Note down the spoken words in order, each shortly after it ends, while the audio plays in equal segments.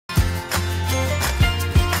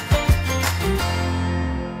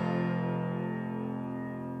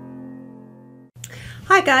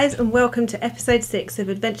Hi guys, and welcome to episode 6 of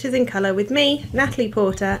Adventures in Colour with me, Natalie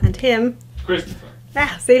Porter, and him, Christopher.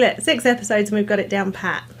 See, look, 6 episodes and we've got it down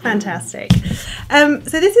pat. Fantastic. So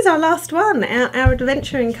this is our last one. Our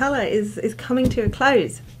adventure in colour is coming to a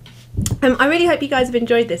close. I really hope you guys have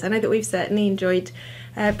enjoyed this. I know that we've certainly enjoyed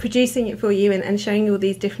producing it for you and showing you all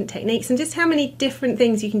these different techniques and just how many different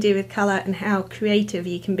things you can do with colour and how creative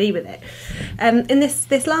you can be with it. In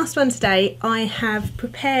this last one today, I have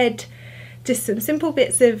prepared just some simple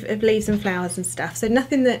bits of leaves and flowers and stuff, so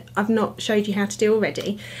nothing that I've not showed you how to do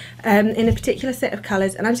already, in a particular set of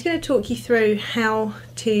colours, and I'm just going to talk you through how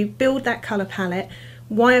to build that colour palette,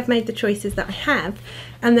 why I've made the choices that I have,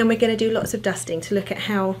 and then we're going to do lots of dusting to look at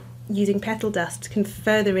how using petal dust can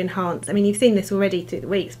further enhance, I mean you've seen this already through the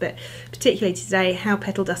weeks, but particularly today, how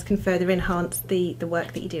petal dust can further enhance the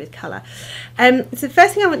work that you do with colour. So the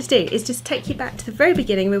first thing I want to do is just take you back to the very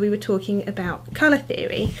beginning where we were talking about colour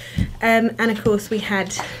theory, and of course we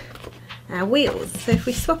had our wheels. So if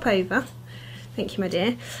we swap over, thank you my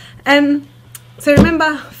dear. So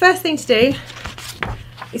remember, first thing to do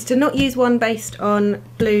is to not use one based on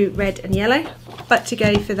blue, red and yellow, but to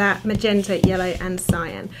go for that magenta, yellow and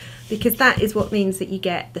cyan, because that is what means that you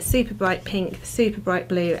get the super bright pink, the super bright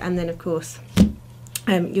blue, and then of course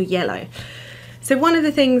your yellow. So one of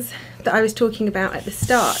the things that I was talking about at the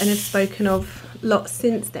start and have spoken of lots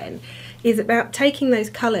since then is about taking those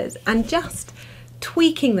colours and just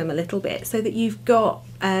tweaking them a little bit so that you've got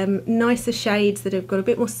nicer shades that have got a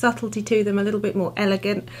bit more subtlety to them, a little bit more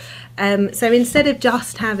elegant. So instead of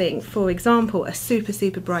just having, for example, a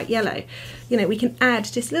super bright yellow, you know, we can add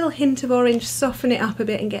just a little hint of orange, soften it up a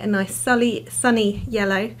bit and get a nice sunny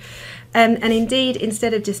yellow. And indeed,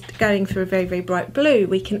 instead of just going for a very bright blue,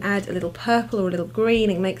 we can add a little purple or a little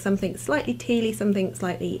green and make something slightly tealy, something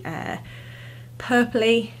slightly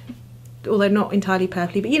purpley, although not entirely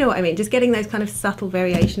purpley, but you know what I mean, just getting those kind of subtle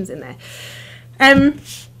variations in there.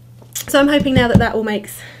 So I'm hoping now that that all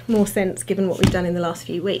makes more sense given what we've done in the last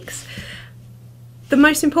few weeks. The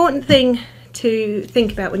most important thing to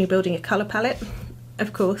think about when you're building a colour palette,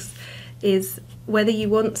 of course, is whether you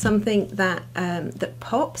want something that that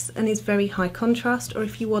pops and is very high contrast, or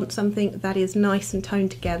if you want something that is nice and toned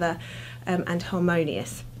together and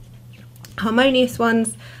harmonious. Harmonious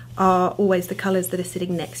ones are always the colours that are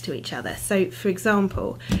sitting next to each other. So for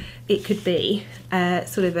example, it could be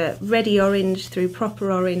sort of a reddy orange through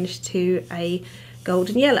proper orange to a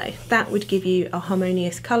golden yellow. That would give you a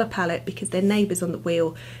harmonious colour palette because they're neighbours on the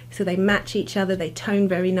wheel, so they match each other, they tone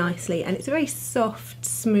very nicely, and it's a very soft,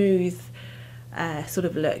 smooth sort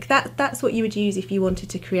of look. That's what you would use if you wanted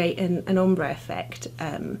to create an ombre effect.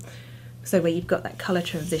 So where you've got that colour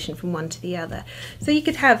transition from one to the other. So you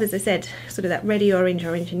could have, as I said, sort of that reddy orange,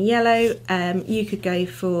 orange and yellow. You could go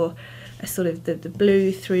for a sort of the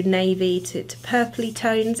blue through navy to purpley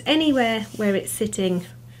tones, anywhere where it's sitting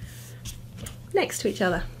next to each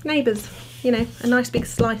other. Neighbours, you know, a nice big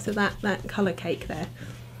slice of that colour cake there.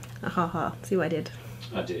 Ha, see what I did?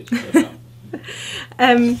 I did.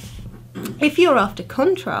 If you're after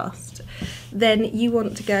contrast, then you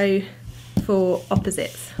want to go for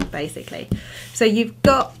opposites, basically. So you've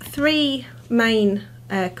got 3 main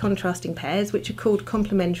contrasting pairs, which are called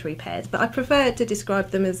complementary pairs, but I prefer to describe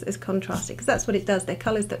them as contrasting because that's what it does. They're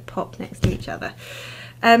colours that pop next to each other.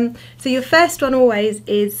 So your first one always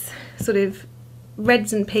is sort of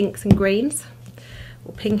reds and pinks and greens,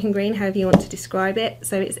 or pink and green, however you want to describe it.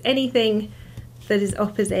 So it's anything that is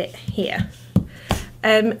opposite here.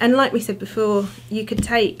 And like we said before, you could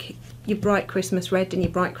take your bright Christmas red and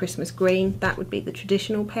your bright Christmas green. That would be the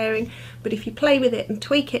traditional pairing, but if you play with it and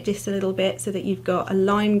tweak it just a little bit so that you've got a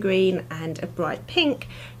lime green and a bright pink,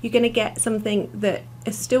 you're going to get something that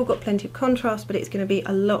has still got plenty of contrast, but it's going to be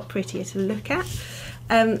a lot prettier to look at.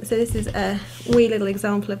 So this is a wee little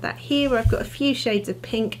example of that here, where I've got a few shades of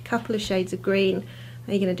pink, a couple of shades of green.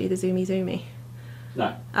 Are you going to do the zoomy?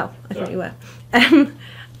 No. Oh, I thought you were.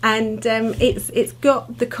 And it's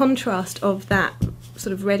got the contrast of that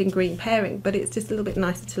sort of red and green pairing, but it's just a little bit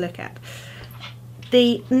nicer to look at.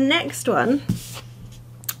 The next one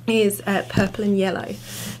is purple and yellow.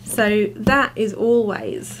 So that is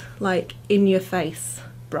always like in your face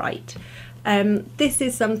bright. This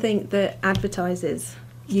is something that advertisers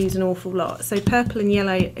use an awful lot. So purple and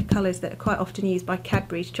yellow are colours that are quite often used by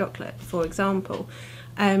Cadbury's chocolate, for example.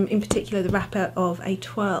 In particular, the wrapper of a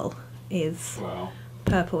twirl is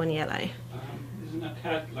purple and yellow. Isn't a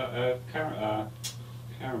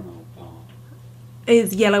caramel bar?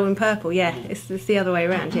 Is yellow and purple, yeah. It's the other way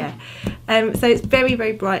around, yeah. So it's very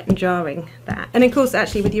bright and jarring, that. And of course,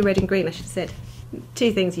 actually, with your red and green, I should have said,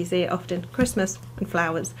 two things you see often: Christmas and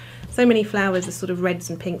flowers. So many flowers are sort of reds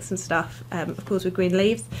and pinks and stuff, of course with green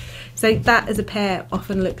leaves. So that as a pair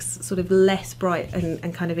often looks sort of less bright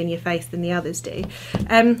and kind of in your face than the others do.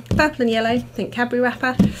 Purple and yellow, think Cadbury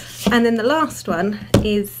wrapper. And then the last one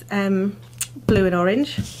is blue and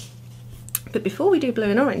orange. But before we do blue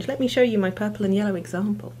and orange, let me show you my purple and yellow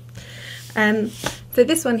example. So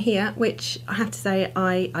this one here, which I have to say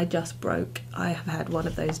I just broke. I have had one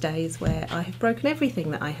of those days where I have broken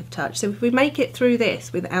everything that I have touched. So if we make it through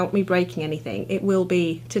this without me breaking anything, it will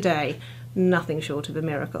be today nothing short of a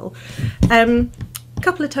miracle. A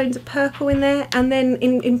couple of tones of purple in there, and then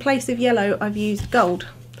in place of yellow I've used gold.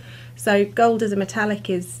 So gold as a metallic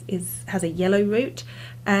has a yellow root,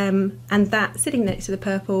 and that sitting next to the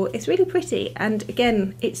purple, it's really pretty. And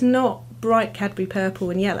again, it's not bright Cadbury purple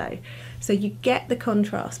and yellow, so you get the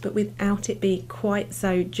contrast but without it being quite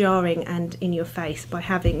so jarring and in your face by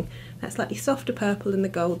having that slightly softer purple and the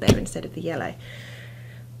gold there instead of the yellow.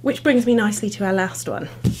 Which brings me nicely to our last one.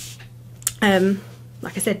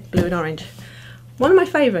 Like I said, blue and orange. One of my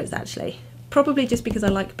favourites actually, probably just because I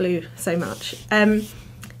like blue so much.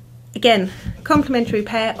 Again, complementary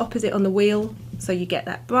pair, opposite on the wheel, so you get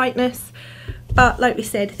that brightness. But like we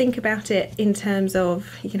said, think about it in terms of,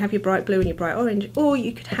 you can have your bright blue and your bright orange, or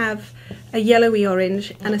you could have a yellowy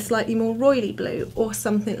orange and a slightly more royally blue, or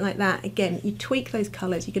something like that. Again, you tweak those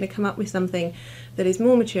colours, you're going to come up with something that is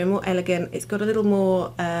more mature, more elegant. It's got a little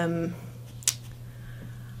more, oh,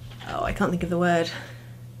 I can't think of the word.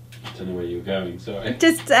 I don't know where you're going, sorry.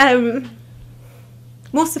 Just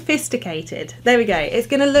more sophisticated. There we go. It's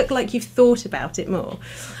going to look like you've thought about it more.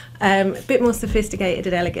 A bit more sophisticated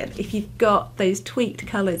and elegant if you've got those tweaked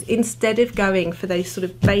colours instead of going for those sort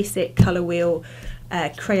of basic colour wheel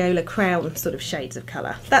Crayola crown sort of shades of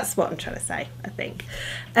colour. That's what I'm trying to say, I think.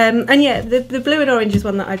 And yeah, the blue and orange is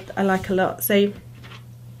one that I like a lot. So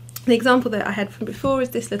the example that I had from before is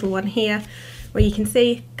this little one here, where you can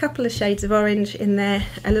see a couple of shades of orange in there,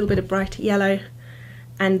 a little bit of brighter yellow,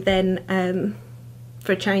 and then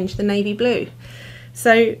for a change the navy blue.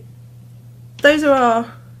 So those are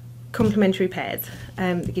our complementary pairs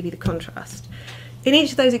that give you the contrast. In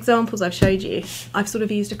each of those examples I've showed you, I've sort of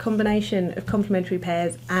used a combination of complementary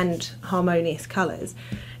pairs and harmonious colours,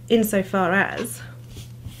 insofar as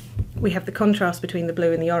we have the contrast between the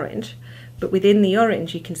blue and the orange, but within the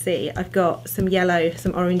orange you can see I've got some yellow,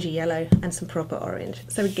 some orangey yellow, and some proper orange.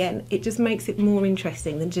 So again, it just makes it more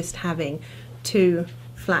interesting than just having two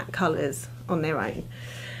flat colours on their own.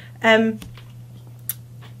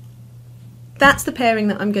 That's the pairing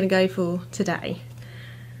that I'm going to go for today,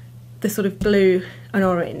 the sort of blue and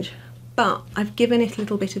orange, but I've given it a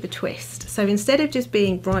little bit of a twist. So instead of just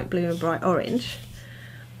being bright blue and bright orange,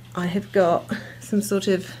 I have got some sort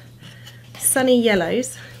of sunny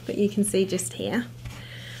yellows that you can see just here,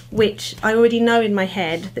 which I already know in my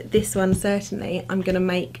head that this one certainly I'm going to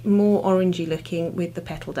make more orangey looking with the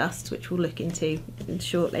petal dust, which we'll look into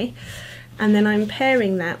shortly. And then I'm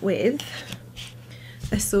pairing that with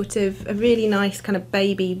a sort of a really nice kind of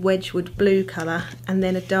baby Wedgwood blue colour, and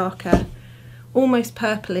then a darker, almost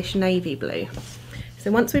purplish navy blue.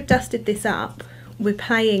 So once we've dusted this up, we're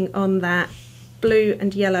playing on that blue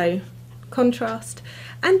and yellow contrast,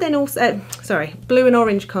 and then also, blue and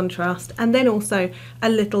orange contrast, and then also a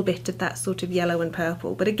little bit of that sort of yellow and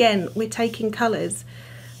purple. But again, we're taking colours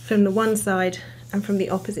from the one side and from the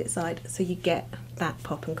opposite side, so you get that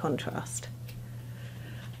pop and contrast.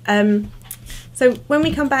 So when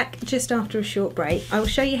we come back just after a short break, I will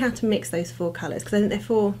show you how to mix those four colours, because I think they're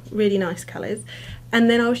four really nice colours, and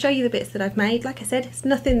then I'll show you the bits that I've made. Like I said, it's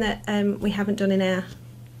nothing that we haven't done in our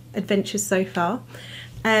adventures so far,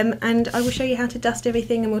 and I will show you how to dust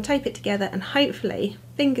everything, and we'll tape it together, and hopefully,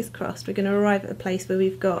 fingers crossed, we're going to arrive at a place where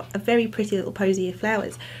we've got a very pretty little posy of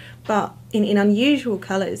flowers, but in unusual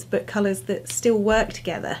colours, but colours that still work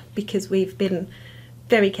together because we've been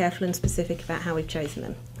very careful and specific about how we've chosen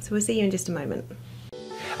them. So we'll see you in just a moment.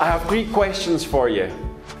 I have 3 questions for you.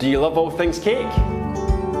 Do you love all things cake?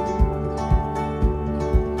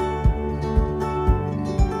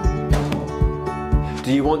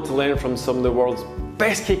 Do you want to learn from some of the world's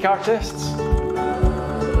best cake artists? Do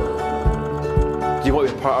you want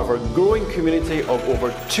to be part of our growing community of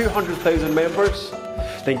over 200,000 members?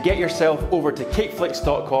 Then get yourself over to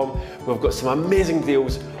cakeflix.com. We've got some amazing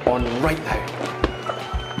deals on right now.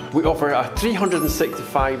 We offer a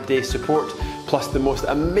 365-day support, plus the most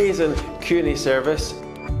amazing Q&A service.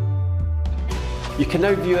 You can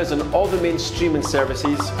now view us on all the main streaming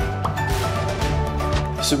services.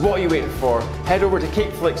 So what are you waiting for? Head over to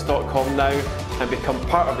cakeflix.com now and become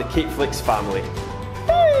part of the Cakeflix family.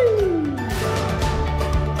 Woo!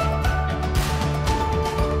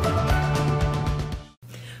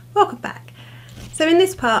 in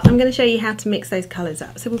this part I'm going to show you how to mix those colours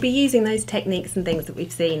up. So we'll be using those techniques and things that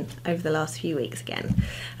we've seen over the last few weeks again.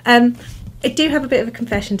 I do have a bit of a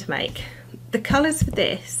confession to make. The colours for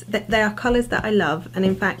this, they are colours that I love, and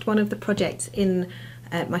in fact one of the projects in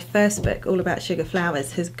my first book, All About Sugar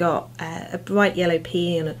Flowers, has got a bright yellow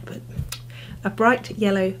peony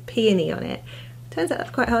on it. Turns out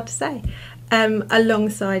that's quite hard to say.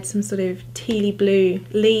 Alongside some sort of tealy blue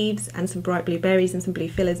leaves and some bright blue berries and some blue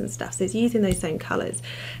fillers and stuff. So it's using those same colours.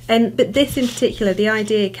 But this in particular, the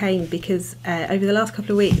idea came because over the last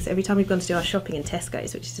couple of weeks, every time we've gone to do our shopping in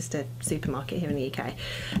Tesco's, which is just a supermarket here in the UK,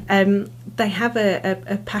 they have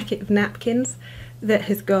a packet of napkins that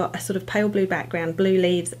has got a sort of pale blue background, blue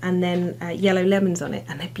leaves, and then yellow lemons on it,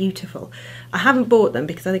 and they're beautiful. I haven't bought them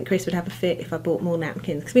because I think Chris would have a fit if I bought more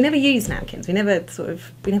napkins, because we never use napkins. We never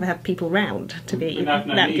have people round to be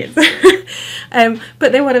napkins.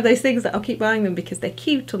 But they're one of those things that I'll keep buying them because they're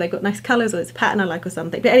cute, or they've got nice colours, or it's a pattern I like or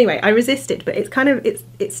something. But anyway, I resisted, but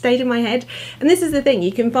it stayed in my head. And this is the thing,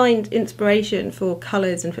 you can find inspiration for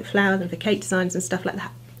colours and for flowers and for cake designs and stuff like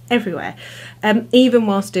that everywhere, even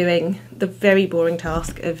whilst doing the very boring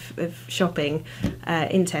task of shopping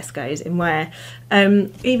in Tesco's, in where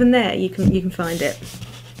even there you can find it.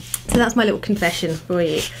 So that's my little confession for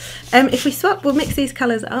you. If we swap, we'll mix these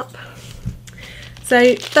colours up.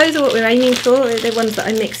 So those are what we're aiming for, the ones that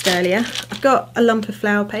I mixed earlier. I've got a lump of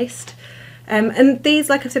flour paste, and these,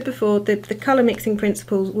 like I've said before, the colour mixing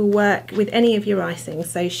principles will work with any of your icings,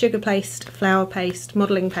 so sugar paste, flour paste,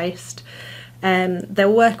 modelling paste.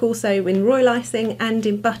 They'll work also in royal icing and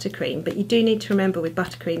in buttercream, but you do need to remember with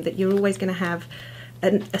buttercream that you're always going to have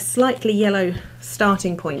a slightly yellow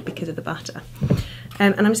starting point because of the butter.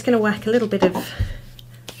 And I'm just going to whack a little bit of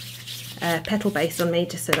petal base on me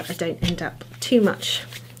just so that I don't end up too much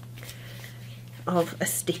of a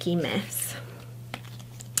sticky mess.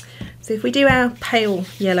 So if we do our pale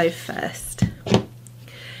yellow first.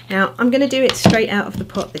 Now, I'm going to do it straight out of the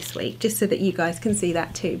pot this week, just so that you guys can see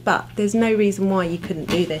that too, but there's no reason why you couldn't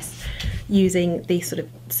do this using these sort of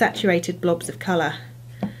saturated blobs of colour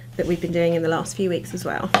that we've been doing in the last few weeks as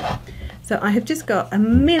well. So I have just got a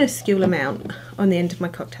minuscule amount on the end of my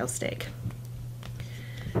cocktail stick,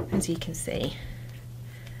 as you can see,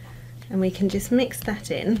 and we can just mix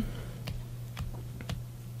that in.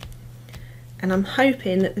 And I'm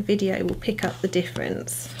hoping that the video will pick up the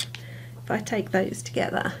difference. If I take those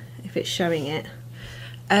together, if it's showing it,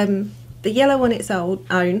 the yellow on its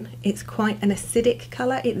own, it's quite an acidic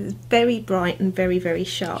colour. It is very bright and very, very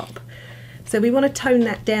sharp. So we want to tone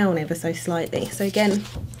that down ever so slightly. So again,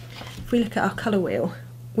 if we look at our colour wheel,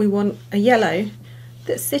 we want a yellow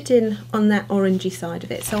that's sitting on that orangey side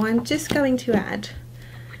of it. So I'm just going to add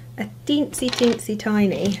a teensy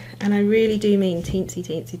tiny, and I really do mean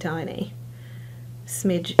teensy tiny,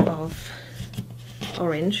 smidge of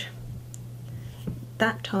orange.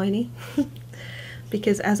 That tiny,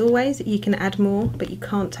 because as always you can add more but you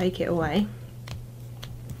can't take it away.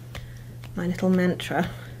 My little mantra.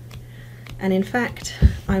 And in fact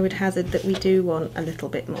I would hazard that we do want a little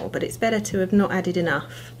bit more, but it's better to have not added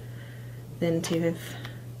enough than to have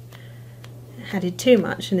added too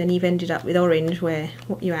much and then you've ended up with orange where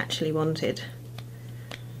what you actually wanted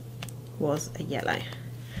was a yellow.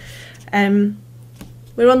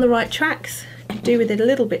 We're on the right tracks. Do with it a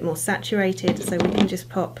little bit more saturated, so we can just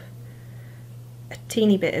pop a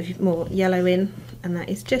teeny bit of more yellow in, and that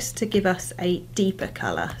is just to give us a deeper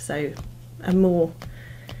colour, so a more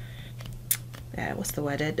what's the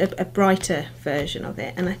word, a brighter version of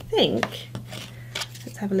it. And I think,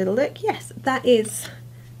 let's have a little look, yes, that is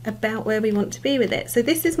about where we want to be with it. So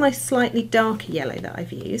this is my slightly darker yellow that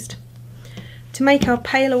I've used. To make our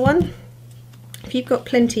paler one, if you've got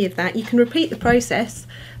plenty of that, you can repeat the process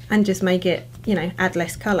and just make it, you know, add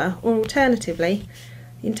less colour, or alternatively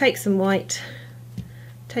you can take some white,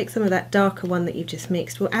 take some of that darker one that you've just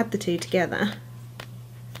mixed, we'll add the two together,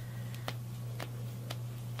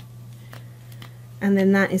 and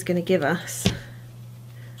then that is going to give us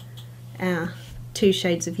our two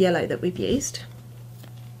shades of yellow that we've used.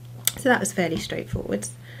 So that was fairly straightforward,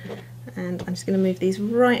 and I'm just going to move these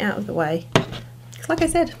right out of the way. Because like I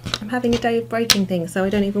said, I'm having a day of breaking things, so I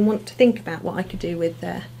don't even want to think about what I could do with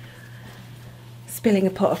spilling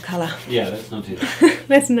a pot of colour. Yeah, let's not do that.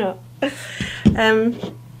 Let's not.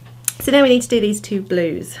 So now we need to do these two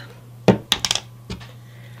blues. And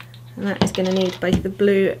that is going to need both the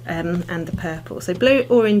blue and the purple. So blue,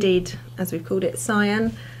 or indeed, as we've called it,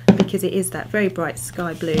 cyan, because it is that very bright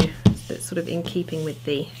sky blue that's sort of in keeping with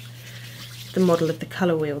the model of the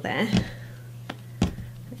colour wheel there.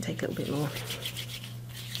 Let me take a little bit more.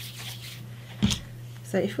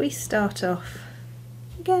 So if we start off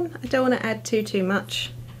Again, I don't want to add too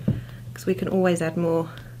much because we can always add more,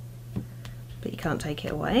 but you can't take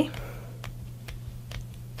it away.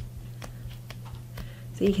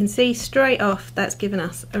 So you can see straight off that's given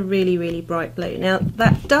us a really, really bright blue. Now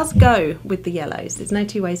that does go with the yellows, there's no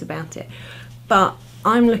two ways about it, but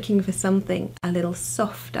I'm looking for something a little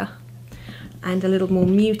softer and a little more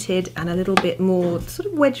muted and a little bit more sort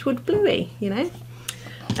of Wedgwood bluey, you know.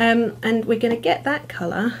 And we're going to get that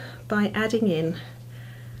colour by adding in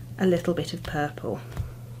a little bit of purple.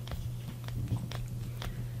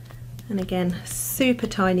 And again, super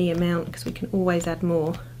tiny amount because we can always add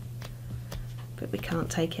more, but we can't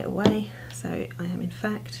take it away. So I am in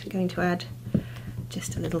fact going to add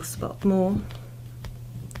just a little spot more.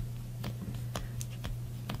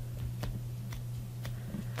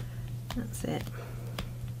 That's it.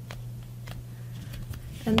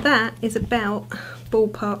 And that is about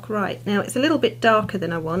ballpark right. Now it's a little bit darker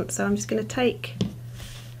than I want, so I'm just going to take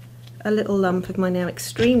a little lump of my now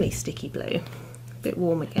extremely sticky blue. A bit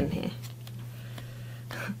warm again here.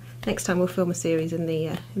 Next time we'll film a series in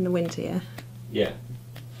the winter, yeah? Yeah.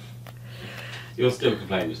 You'll still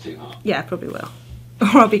complain it's too hot. Yeah, I probably will.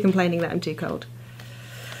 Or I'll be complaining that I'm too cold.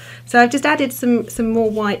 So I've just added some more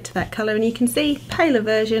white to that colour, and you can see paler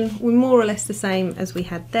version, we're more or less the same as we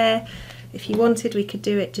had there. If you wanted, we could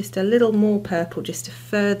do it just a little more purple just to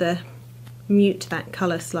further mute that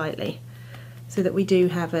colour slightly, so that we do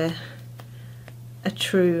have a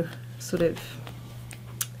true sort of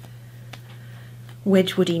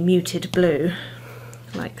Wedgwoody muted blue,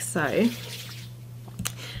 like so.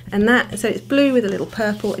 And that, so it's blue with a little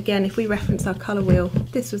purple. Again, if we reference our colour wheel,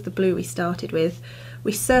 this was the blue we started with.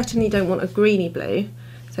 We certainly don't want a greeny blue,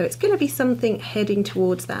 so it's going to be something heading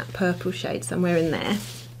towards that purple shade somewhere in there.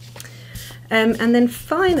 And then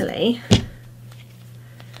finally,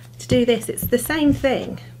 to do this, it's the same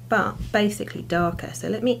thing, but basically darker. So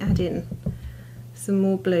let me add in some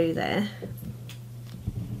more blue there.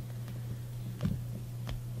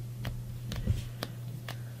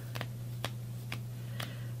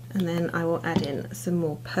 And then I will add in some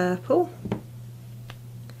more purple.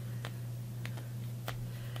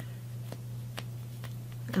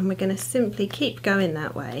 And we're going to simply keep going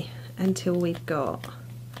that way until we've got,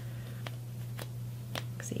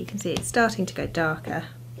 so you can see it's starting to go darker.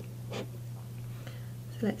 So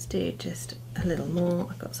let's do just a little more.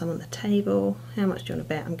 I've got some on the table. How much do you want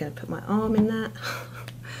to bet? I'm going to put my arm in that.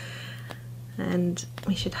 And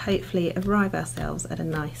we should hopefully arrive ourselves at a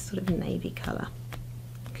nice sort of navy colour.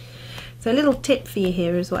 So a little tip for you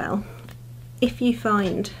here as well. If you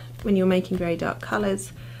find when you're making very dark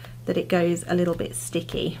colours that it goes a little bit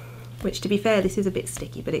sticky, which to be fair this is a bit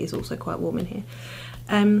sticky but it is also quite warm in here,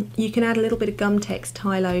 you can add a little bit of Gumtex,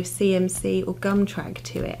 Tylo, CMC or Gumtrag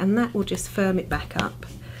to it, and that will just firm it back up.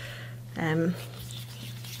 And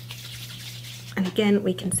again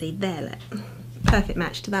we can see there, perfect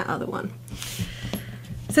match to that other one.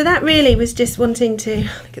 So that really was just wanting to,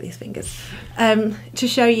 look at these fingers, to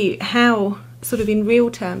show you how sort of in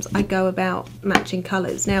real terms I go about matching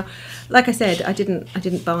colours. Now, like I said, I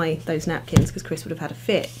didn't buy those napkins because Chris would have had a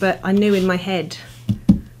fit, but I knew in my head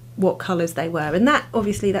what colours they were, and that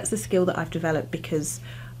obviously that's the skill that I've developed because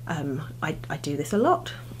I do this a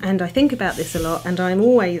lot and I think about this a lot, and I'm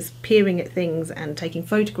always peering at things and taking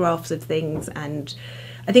photographs of things, and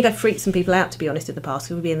I think I've freaked some people out, to be honest, in the past.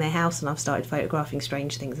 Who would be in their house and I've started photographing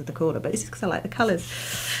strange things in the corner, but it's just because I like the colours.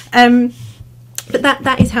 But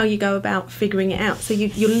that is how you go about figuring it out. So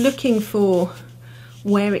you're looking for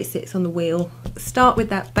where it sits on the wheel. Start with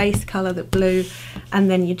that base colour, that blue, and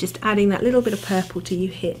then you're just adding that little bit of purple till you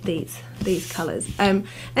hit these colours. And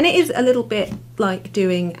it is a little bit like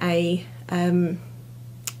doing a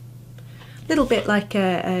little bit like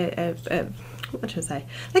what should I say?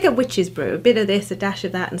 Like a witch's brew, a bit of this, a dash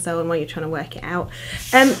of that, and so on while you're trying to work it out.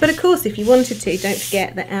 But of course, if you wanted to, don't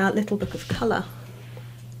forget that our little book of colour,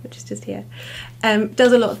 which is just here,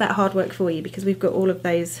 does a lot of that hard work for you, because we've got all of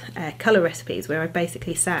those colour recipes where I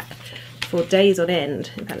basically sat for days on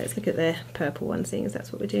end. In fact, let's look at the purple one, seeing as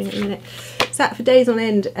that's what we're doing at the minute. Sat for days on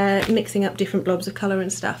end mixing up different blobs of colour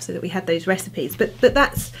and stuff so that we had those recipes. But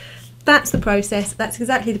that's the process. That's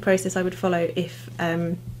exactly the process I would follow if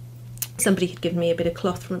somebody had given me a bit of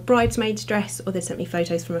cloth from a bridesmaid's dress, or they sent me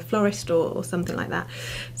photos from a florist or something like that,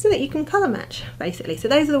 so that you can colour match basically. So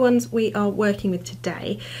those are the ones we are working with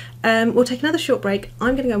today. We'll take another short break.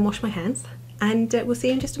 I'm going to go and wash my hands, and we'll see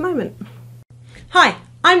you in just a moment. Hi,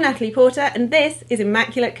 I'm Natalie Porter, and this is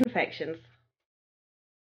Immaculate Confections.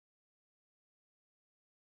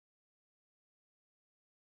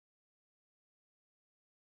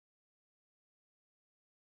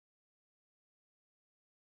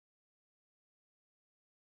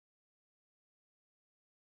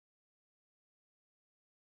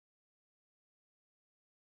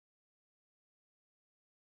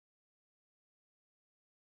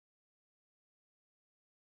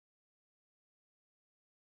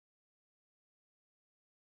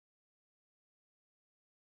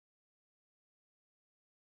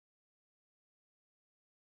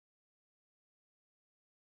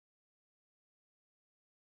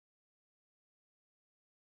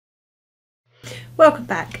 Welcome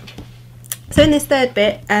back. So in this third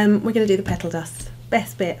bit, we're going to do the petal dusts.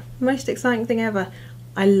 Best bit, most exciting thing ever.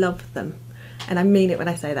 I love them. And I mean it when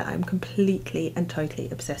I say that. I'm completely and totally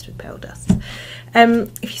obsessed with petal dusts.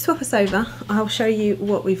 If you swap us over, I'll show you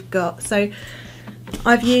what we've got. So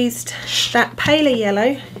I've used that paler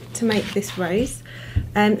yellow to make this rose.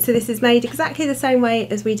 So this is made exactly the same way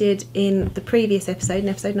as we did in the previous episode, in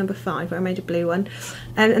episode number 5, where I made a blue one.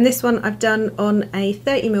 And this one I've done on a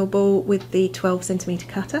 30mm ball with the 12cm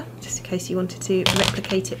cutter, just in case you wanted to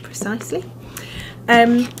replicate it precisely.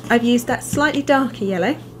 I've used that slightly darker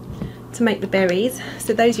yellow to make the berries.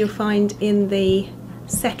 So those you'll find in the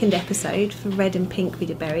second episode. For red and pink we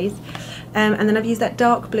did berries. And then I've used that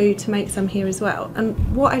dark blue to make some here as well.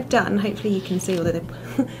 And what I've done, hopefully you can see, although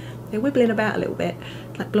they're wibbling about a little bit,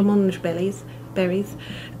 like blancmange berries.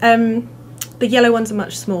 The yellow ones are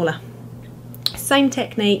much smaller. Same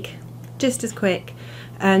technique, just as quick,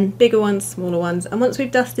 bigger ones, smaller ones. And once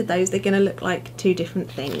we've dusted those, they're going to look like two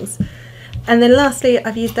different things. And then lastly,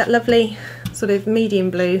 I've used that lovely sort of medium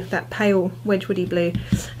blue, that pale Wedgwoody blue,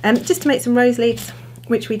 just to make some rose leaves,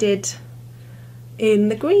 which we did in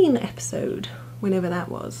the green episode, whenever that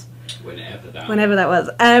was. Whenever that was.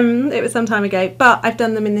 It was some time ago, but I've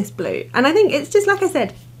done them in this blue. And I think it's just like I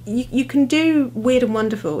said, you can do weird and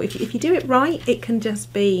wonderful. If you do it right, it can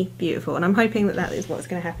just be beautiful. And I'm hoping that that is what's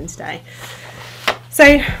going to happen today.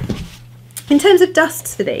 So, in terms of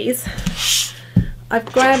dusts for these, I've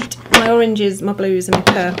grabbed my oranges, my blues and my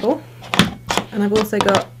purple. And I've also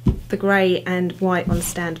got the grey and white on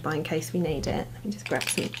standby in case we need it. Let me just grab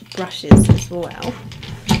some brushes as well.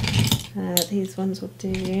 These ones will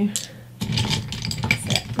do. That's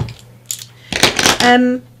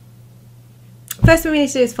it. First thing we need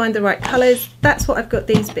to do is find the right colours. That's what I've got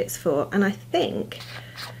these bits for, and I think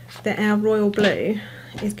that our royal blue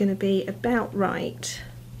is going to be about right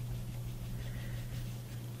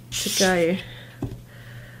to go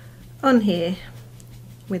on here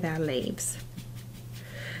with our leaves.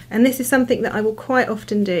 And this is something that I will quite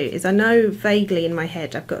often do, is I know vaguely in my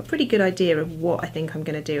head I've got a pretty good idea of what I think I'm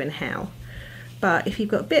going to do and how. But if you've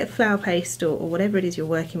got a bit of flour paste or whatever it is you're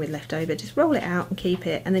working with left over, just roll it out and keep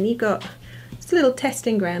it, and then you've got just a little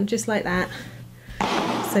testing ground just like that,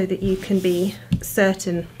 so that you can be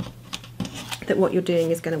certain that what you're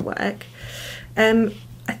doing is going to work.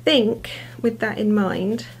 I think with that in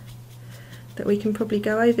mind that we can probably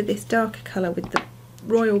go over this darker colour with the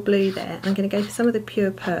royal blue there. I'm going to go for some of the pure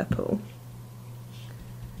purple,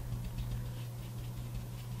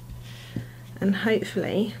 and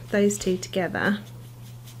hopefully those two together,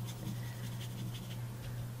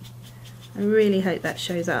 I really hope that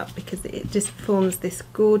shows up, because it just forms this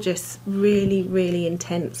gorgeous, really, really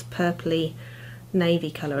intense purpley navy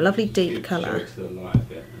colour, a lovely deep colour.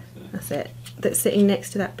 That's it. That's sitting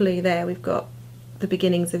next to that blue there. We've got the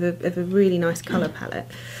beginnings of a really nice colour palette.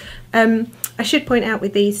 I should point out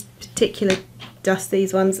with these particular dusts,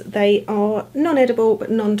 these ones, they are non-edible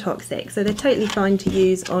but non-toxic, so they're totally fine to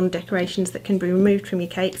use on decorations that can be removed from your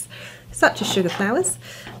cakes, such as sugar flowers.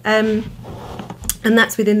 And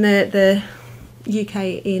that's within the UK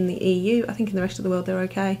in the EU. I think in the rest of the world they're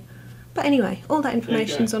okay. But anyway, all that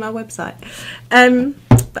information's on our website.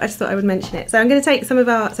 But I just thought I would mention it. So I'm going to take some of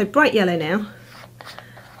our, so bright yellow now,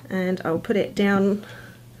 and I'll put it down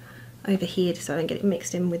over here so I don't get it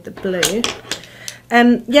mixed in with the blue.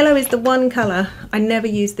 Yellow is the one colour I never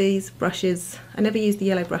use these brushes, I never use the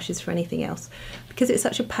yellow brushes for anything else, because it's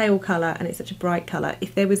such a pale colour and it's such a bright colour.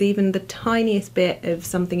 If there was even the tiniest bit of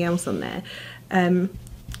something else on there,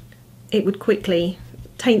 it would quickly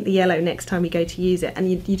taint the yellow next time we go to use it, and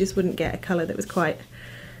you just wouldn't get a colour that was quite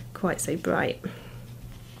so bright.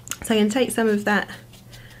 So I'm going to take some of that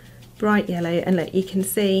bright yellow, and look, you can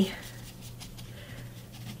see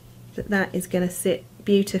that is going to sit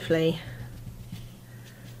beautifully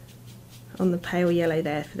on the pale yellow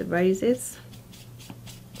there for the roses,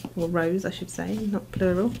 or rose I should say, not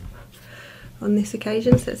plural, on this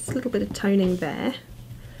occasion. So it's a little bit of toning there,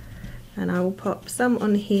 and I will pop some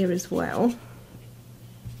on here as well.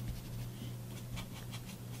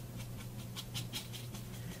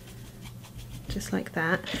 Just like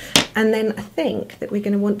that. And then I think that we're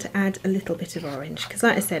going to want to add a little bit of orange, because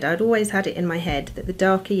like I said, I'd always had it in my head that the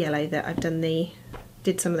darker yellow that I've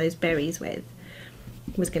did some of those berries with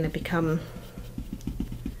was going to become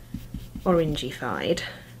orangey-fied.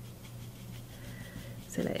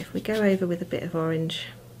 So that if we go over with a bit of orange,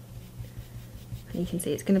 and you can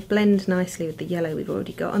see it's going to blend nicely with the yellow we've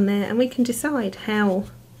already got on there, and we can decide how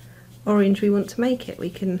orange we want to make it. We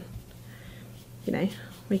can, you know,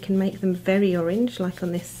 we can make them very orange, like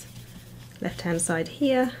on this left hand side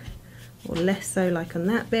here, or less so like on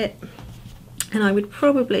that bit. And I would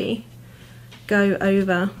probably go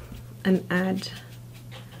over and add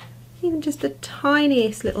even just the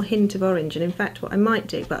tiniest little hint of orange. And in fact what I might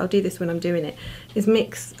do, but I'll do this when I'm doing it, is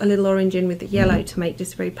mix a little orange in with the yellow to make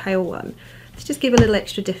this very pale one, to just give a little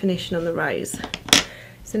extra definition on the rose.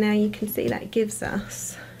 So now you can see that gives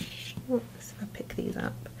us, if I pick these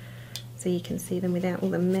up so you can see them without all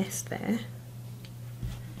the mess there.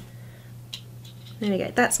 There we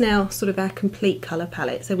go, that's now sort of our complete colour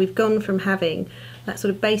palette. So we've gone from having that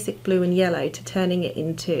sort of basic blue and yellow to turning it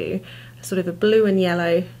into a sort of a blue and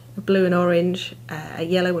yellow, a blue and orange, a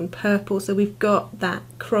yellow and purple. So we've got that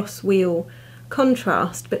cross wheel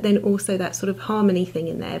contrast, but then also that sort of harmony thing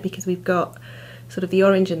in there, because we've got sort of the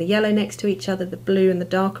orange and the yellow next to each other, the blue and the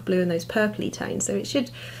darker blue and those purpley tones. So it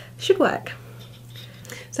should work.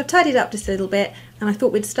 So I've tidied up just a little bit, and I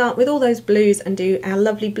thought we'd start with all those blues and do our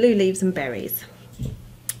lovely blue leaves and berries.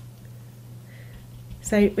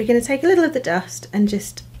 So we're going to take a little of the dust and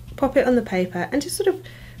just pop it on the paper and just sort of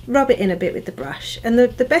rub it in a bit with the brush. And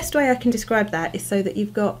the best way I can describe that is so that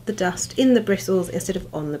you've got the dust in the bristles instead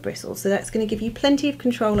of on the bristles. So that's going to give you plenty of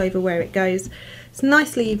control over where it goes. It's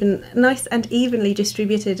nice and evenly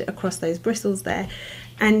distributed across those bristles there,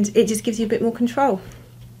 and it just gives you a bit more control.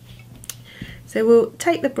 So we'll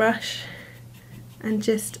take the brush and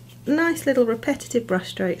just nice little repetitive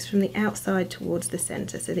brush strokes from the outside towards the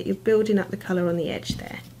centre, so that you're building up the colour on the edge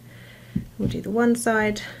there. We'll do the one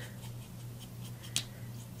side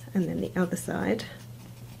and then the other side,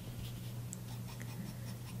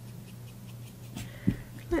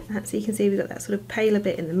 like that. So you can see we've got that sort of paler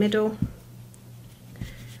bit in the middle.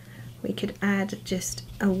 We could add just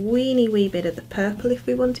a wee bit of the purple if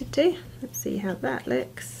we wanted to. Let's see how that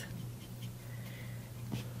looks.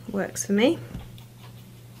 Works for me.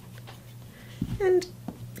 And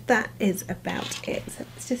that is about it. So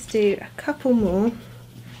let's just do a couple more.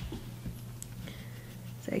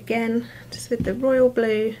 So again, just with the royal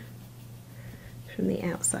blue from the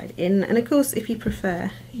outside in. And of course, if you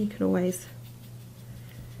prefer, you can always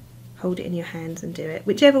hold it in your hands and do it.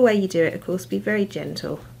 Whichever way you do it, of course, be very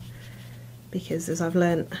gentle, because as I've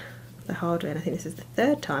learnt the hard way, and I think this is the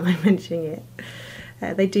third time I'm mentioning it,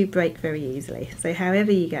 they do break very easily. So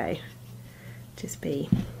however you go, just be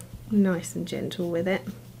nice and gentle with it.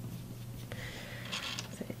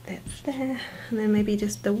 So that's there, and then maybe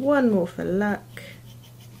just the one more for luck.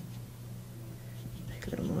 Take a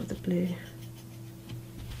little more of the blue.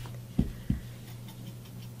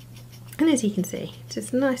 And as you can see,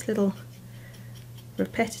 just nice little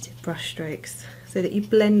repetitive brush strokes so that you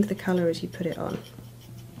blend the colour as you put it on.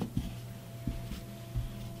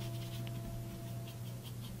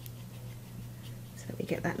 So that we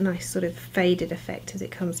get that nice sort of faded effect as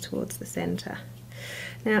it comes towards the centre.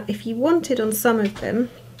 Now if you wanted on some of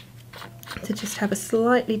them to just have a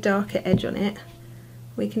slightly darker edge on it,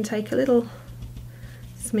 we can take a little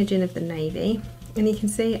smidgen of the navy, and you can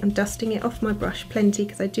see I'm dusting it off my brush plenty,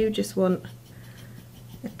 because I do just want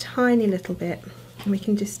a tiny little bit, and we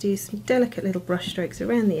can just do some delicate little brush strokes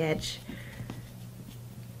around the edge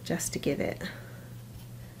just to give it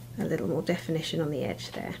a little more definition on the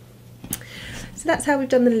edge there. So that's how we've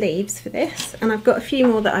done the leaves for this, and I've got a few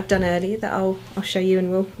more that I've done earlier that I'll show you, and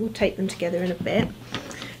we'll take them together in a bit.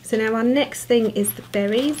 So now our next thing is the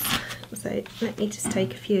berries. So let me just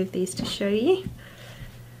take a few of these to show you.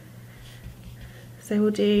 So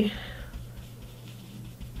we'll do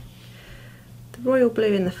the royal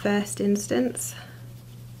blue in the first instance,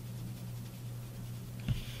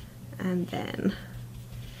 and then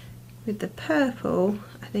with the purple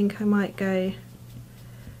I think I might go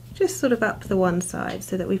just sort of up the one side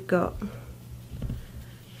so that we've got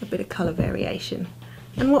a bit of colour variation.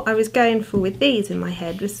 And what I was going for with these in my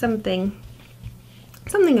head was something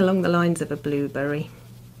along the lines of a blueberry,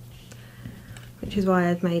 which is why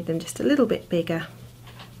I've made them just a little bit bigger.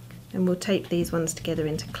 And we'll tape these ones together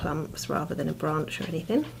into clumps rather than a branch or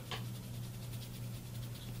anything.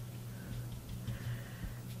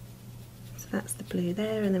 So that's the blue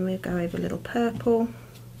there, and then we'll go over a little purple.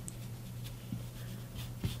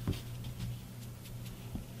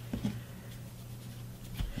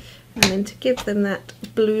 And then to give them that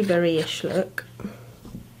blueberry-ish look,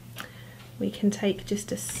 we can take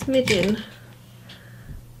just a smidgen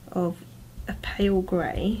of a pale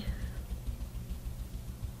grey,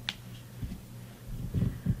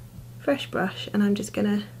 fresh brush, and I'm just going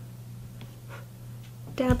to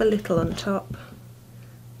dab a little on top.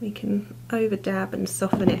 We can over dab and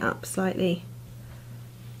soften it up slightly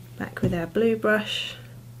back with our blue brush,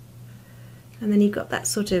 and then you've got that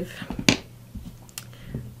sort of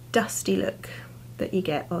dusty look that you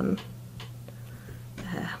get on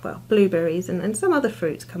well, blueberries and some other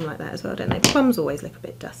fruits come like that as well, don't they? Plums always look a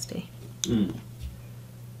bit dusty. Mm.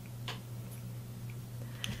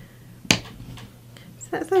 So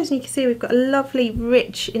that's those, and you can see we've got a lovely,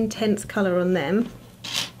 rich, intense colour on them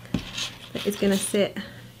that is going to sit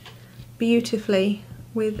beautifully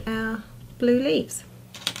with our blue leaves.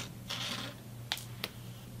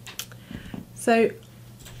 So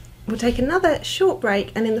we'll take another short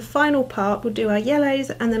break, and in the final part we'll do our yellows,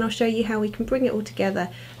 and then I'll show you how we can bring it all together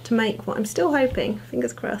to make what I'm still hoping,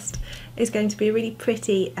 fingers crossed, is going to be a really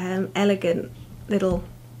pretty, elegant little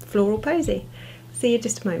floral posy. See you in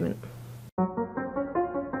just a moment.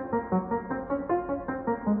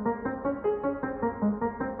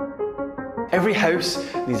 Every house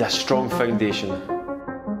needs a strong foundation.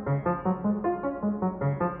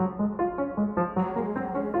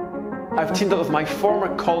 I've teamed up with my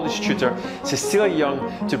former college tutor, Cecilia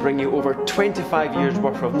Young, to bring you over 25 years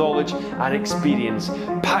worth of knowledge and experience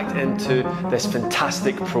packed into this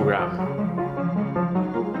fantastic programme.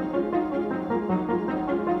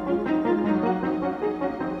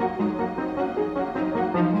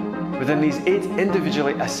 Within these 8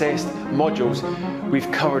 individually assessed modules,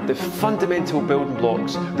 we've covered the fundamental building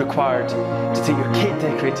blocks required to take your cake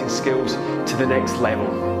decorating skills to the next level.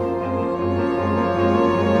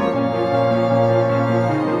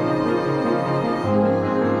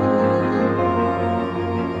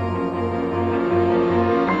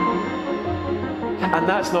 And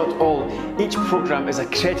that's not all. Each programme is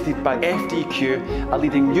accredited by FDQ, a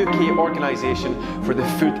leading UK organisation for the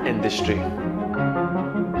food industry.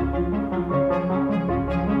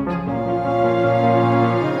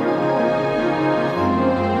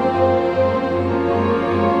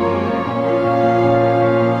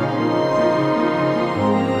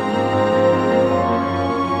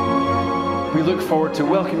 We look forward to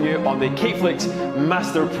welcoming you on the Cakeflix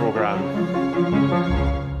Master Programme.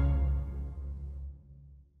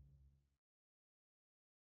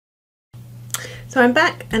 So I'm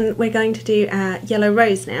back, and we're going to do our yellow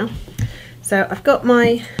rose now. So I've got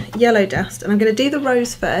my yellow dust, and I'm going to do the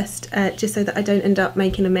rose first, just so that I don't end up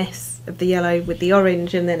making a mess of the yellow with the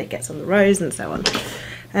orange, and then it gets on the rose and so on.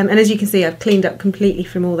 And as you can see, I've cleaned up completely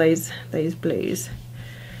from all those blues.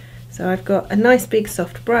 So I've got a nice big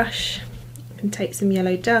soft brush, and take some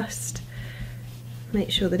yellow dust,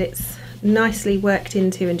 make sure that it's nicely worked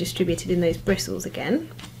into and distributed in those bristles again.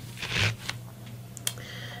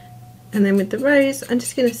 And then with the rose, I'm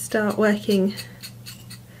just going to start working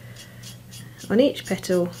on each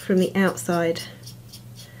petal from the outside,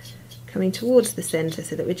 coming towards the centre,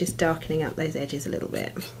 so that we're just darkening up those edges a little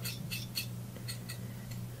bit.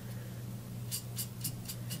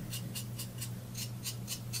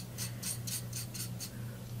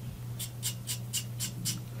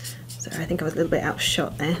 Sorry, I think I was a little bit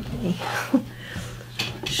outshot there.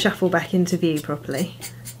 Shuffle back into view properly.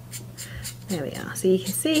 There we are. So you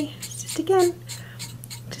can see, just again,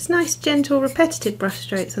 just nice gentle repetitive brush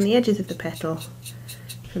strokes on the edges of the petal,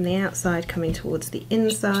 from the outside coming towards the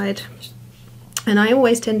inside. And I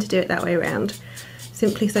always tend to do it that way around,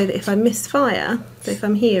 simply so that if I misfire, so if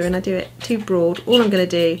I'm here and I do it too broad, all I'm going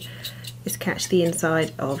to do is catch the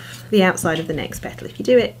outside of the next petal. If you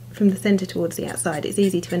do it from the centre towards the outside, it's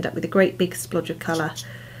easy to end up with a great big splodge of colour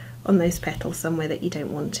on those petals somewhere that you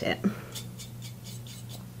don't want it.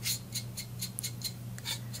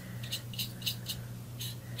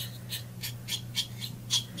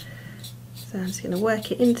 So I'm just going to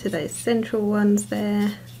work it into those central ones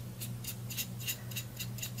there.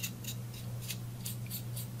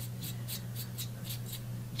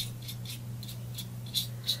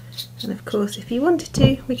 And of course, if you wanted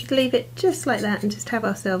to, we could leave it just like that and just have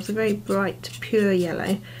ourselves a very bright, pure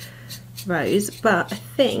yellow rose. But I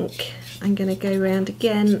think I'm going to go around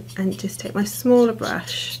again and just take my smaller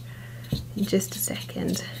brush in just a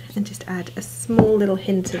second and just add a small little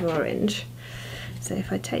hint of orange. So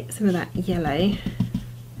if I take some of that yellow,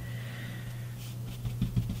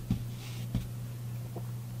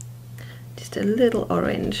 just a little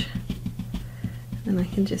orange, and I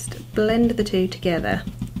can just blend the two together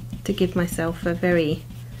to give myself a very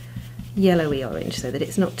yellowy orange so that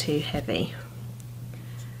it's not too heavy.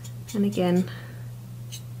 And again,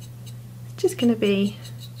 it's just going to be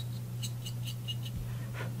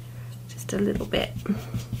just a little bit.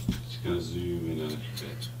 Just going to zoom in a little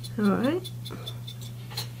bit. Alright.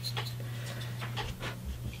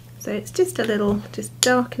 So it's just a little, just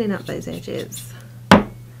darkening up those edges.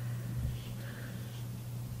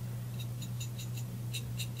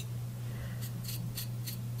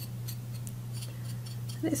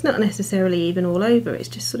 And it's not necessarily even all over, it's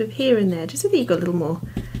just sort of here and there, just so that you've got a little more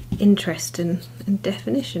interest and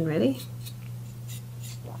definition, really.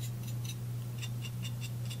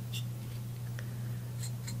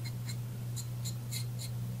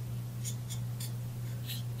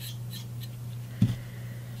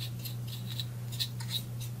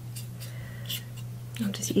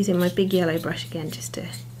 just using my big yellow brush again just to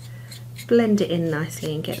blend it in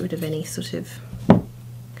nicely and get rid of any sort of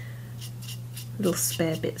little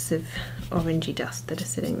spare bits of orangey dust that are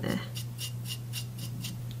sitting there.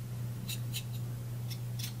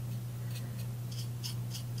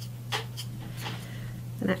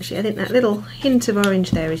 And actually I think that little hint of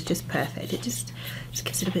orange there is just perfect. It just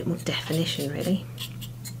gives it a bit more definition really.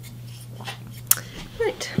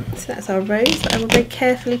 Right, so that's our rose that I will very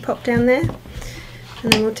carefully pop down there.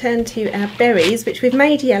 And then we'll turn to our berries, which we've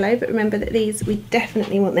made yellow, but remember that these, we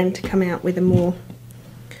definitely want them to come out with a more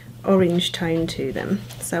orange tone to them.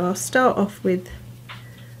 So I'll start off with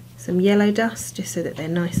some yellow dust, just so that they're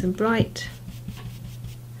nice and bright.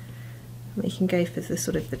 We can go for the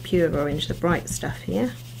sort of the pure orange, the bright stuff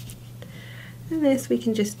here. And this we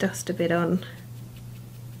can just dust a bit on,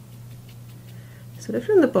 sort of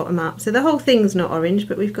from the bottom up. So the whole thing's not orange,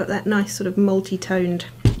 but we've got that nice sort of multi-toned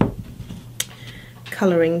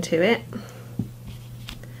colouring to it.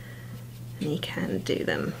 And you can do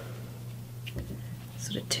them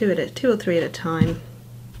sort of two or three at a time.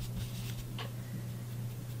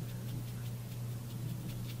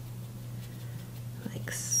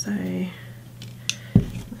 Like so.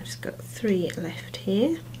 I've just got 3 left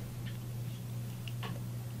here.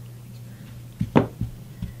 So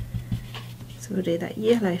we'll do that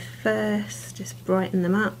yellow first, just brighten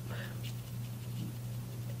them up.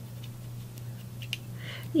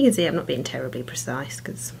 You can see I'm not being terribly precise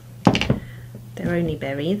because they're only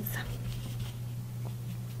berries.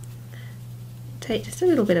 Take just a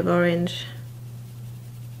little bit of orange.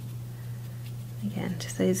 Again,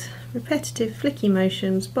 just those repetitive flicky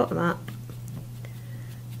motions, bottom up,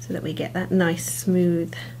 so that we get that nice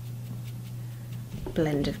smooth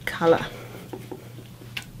blend of colour.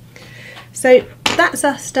 So that's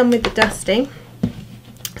us done with the dusting.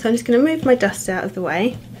 So I'm just going to move my dust out of the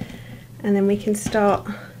way, and then we can start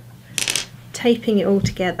taping it all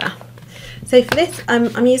together. So for this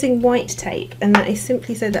I'm using white tape, and that is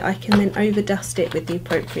simply so that I can then over dust it with the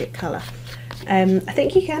appropriate colour. I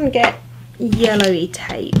think you can get yellowy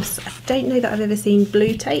tapes. I don't know that I've ever seen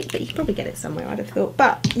blue tape, but you can probably get it somewhere, I'd have thought.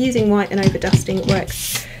 But using white and over dusting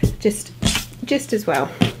works just as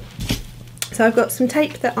well. So I've got some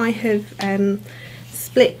tape that I have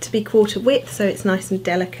split to be quarter width, so it's nice and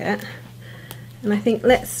delicate. And I think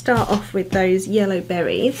let's start off with those yellow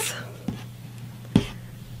berries.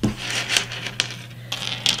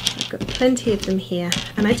 I've got plenty of them here,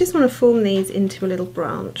 and I just want to form these into a little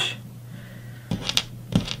branch.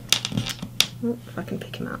 Oh, if I can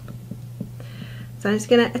pick him up. So I'm just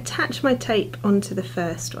going to attach my tape onto the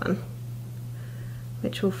first one,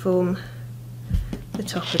 which will form the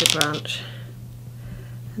top of the branch.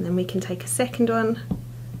 And then we can take a second one,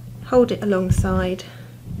 hold it alongside,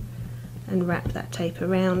 and wrap that tape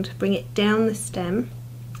around, bring it down the stem,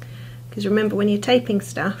 because remember when you're taping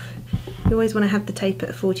stuff you always want to have the tape at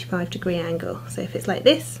a 45-degree angle. So if it's like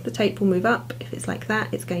this, the tape will move up. If it's like that,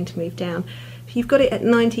 it's going to move down. If you've got it at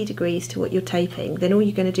 90 degrees to what you're taping, then all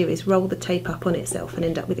you're going to do is roll the tape up on itself and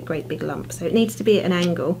end up with a great big lump. So it needs to be at an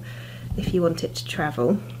angle if you want it to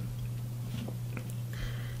travel.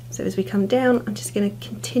 So as we come down, I'm just going to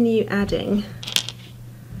continue adding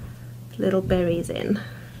little berries in.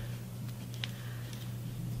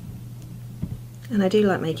 And I do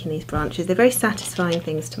like making these branches. They're very satisfying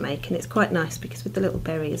things to make, and it's quite nice because with the little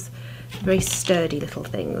berries, they're very sturdy little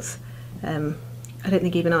things. I don't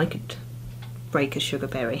think even I could break a sugar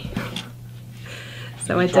berry.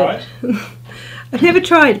 So I don't. I've never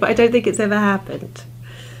tried, but I don't think it's ever happened.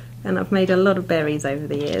 And I've made a lot of berries over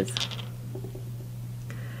the years.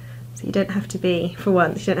 So you don't have to be, for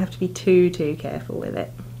once, you don't have to be too careful with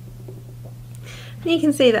it. And you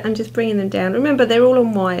can see that I'm just bringing them down. Remember, they're all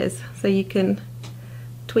on wires, so you can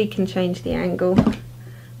tweak and change the angle.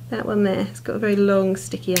 That one there has got a very long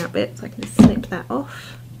sticky out bit, so I can just snip that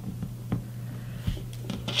off.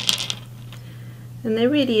 And there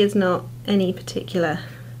really is not any particular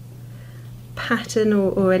pattern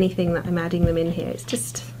or anything that I'm adding them in here. It's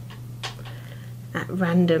just at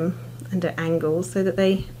random and at angles so that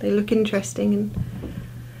they look interesting and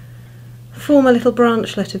form a little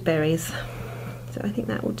branchlet of berries. So I think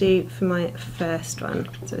that will do for my first one.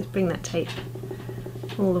 So let's bring that tape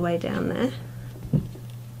all the way down there.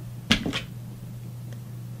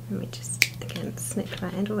 Let me just again snip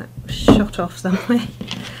that end. All that shot off somewhere.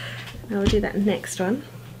 And I'll do that next one.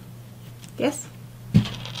 Yes? I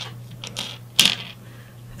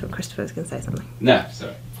thought Christopher was going to say something. No,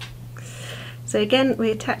 sorry. So again,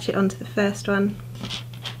 we attach it onto the first one.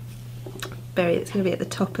 Berry that's going to be at the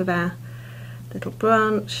top of our little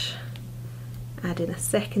branch. Add in a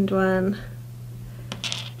second one.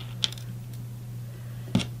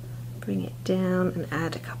 bring it down and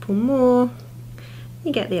add a couple more.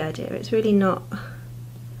 You get the idea. It's really not,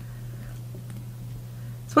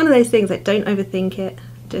 it's one of those things that don't overthink it,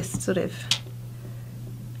 just sort of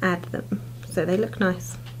add them so they look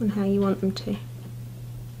nice and how you want them to.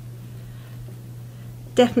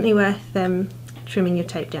 Definitely worth trimming your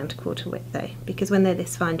tape down to quarter width though, because when they're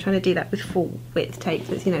this fine, trying to do that with full width tape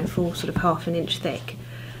that's, you know, full sort of half an inch thick,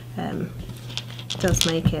 does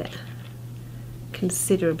make it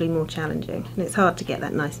considerably more challenging, and it's hard to get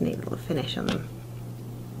that nice neat little finish on them.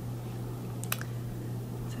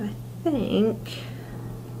 So I think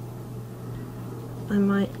I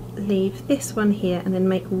might leave this one here and then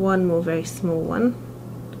make one more very small one.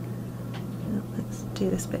 Let's do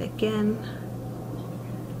this bit again.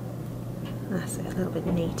 That's it, a little bit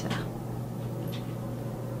neater.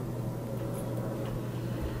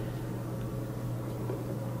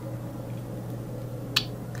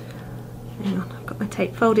 Hang on, I've got my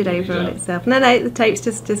tape folded over on itself. No, the tape's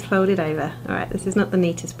just folded over. Alright, this is not the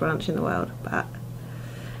neatest branch in the world, but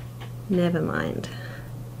never mind.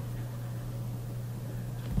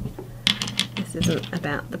 This isn't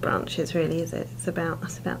about the branches really, is it? It's about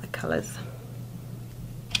the colours.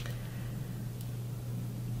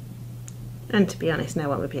 And to be honest, no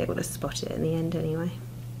one would be able to spot it in the end anyway.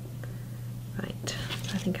 Right,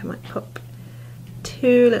 I think I might pop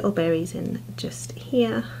 2 little berries in just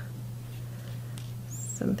here.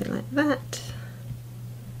 Something like that.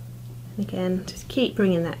 And again, just keep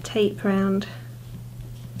bringing that tape round.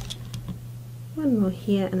 One more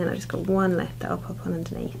here, and then I've just got one left that I'll pop on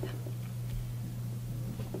underneath.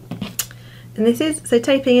 And this is, so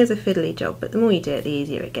taping is a fiddly job, but the more you do it, the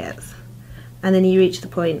easier it gets. And then you reach the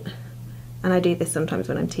point, and I do this sometimes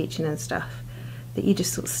when I'm teaching and stuff, that you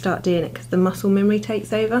just sort of start doing it because the muscle memory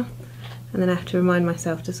takes over, and then I have to remind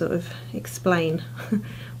myself to sort of explain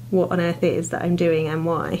what on earth it is that I'm doing and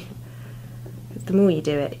why. Because the more you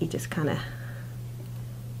do it, you just kind of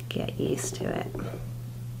get used to it.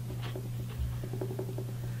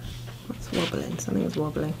 What's wobbling? Something's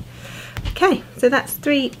wobbling. Okay, so that's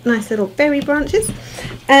 3 nice little berry branches,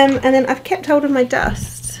 and then I've kept hold of my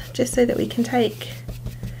dust just so that we can take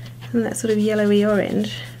some of that sort of yellowy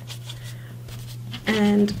orange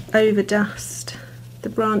and over dust the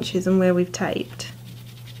branches and where we've taped,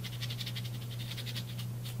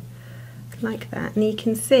 like that. And you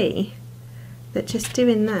can see that just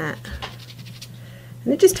doing that,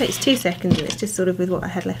 and it just takes 2 seconds, and it's just sort of with what I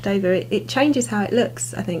had left over, it changes how it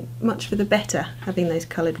looks, I think, much for the better, having those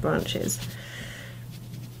coloured branches.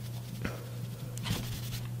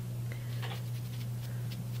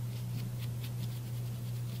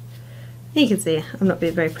 You can see I'm not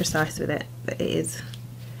being very precise with it, but it is.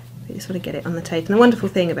 You just want to get it on the tape. And the wonderful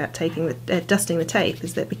thing about taping dusting the tape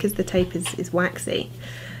is that because the tape is waxy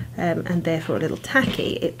and therefore a little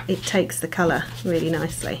tacky, it takes the colour really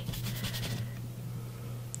nicely,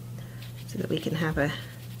 so that we can have a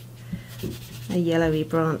yellowy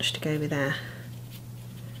branch to go with our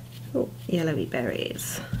yellowy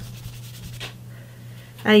berries.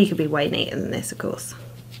 And you could be way neater than this, of course,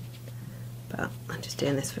 but I'm just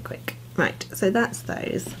doing this for quick. Right, so that's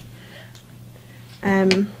those.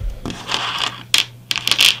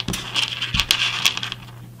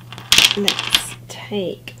 Let's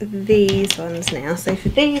take these ones now. So for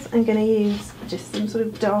these I'm going to use just some sort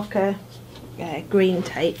of darker green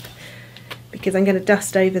tape, because I'm going to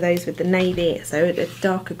dust over those with the navy, so the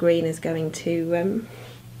darker green is going to,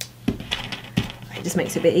 it just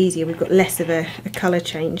makes it a bit easier. We've got less of a colour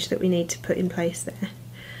change that we need to put in place there.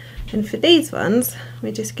 And for these ones,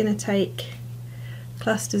 we're just going to take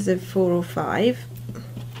clusters of 4 or 5,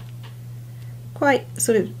 quite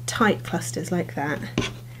sort of tight clusters like that.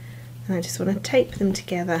 And I just want to tape them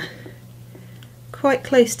together quite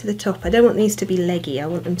close to the top. I don't want these to be leggy, I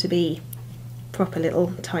want them to be proper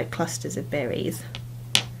little tight clusters of berries.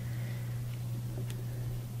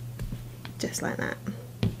 Just like that.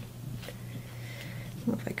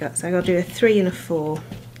 What have I got? So I'll do a 3 and a 4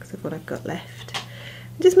 because of what I've got left.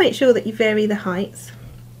 Just make sure that you vary the heights,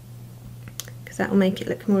 because that will make it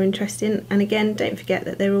look more interesting. And again, don't forget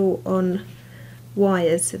that they're all on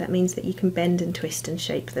wires, so that means that you can bend and twist and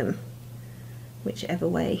shape them whichever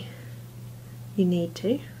way you need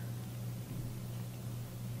to.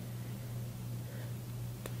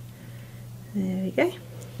 There we go.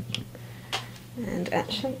 And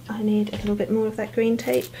actually I need a little bit more of that green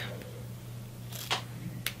tape.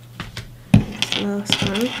 This last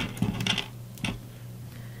one.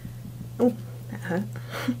 Oh, that hurt.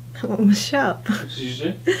 That one was sharp. What did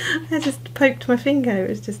you do? I just poked my finger, it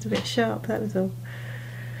was just a bit sharp, that was all.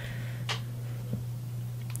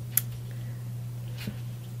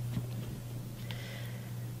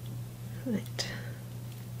 Right.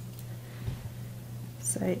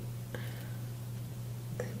 So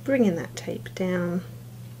bringing that tape down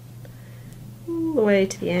all the way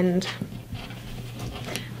to the end,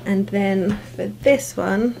 and then for this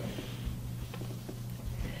one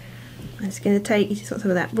I'm just going to take, you just want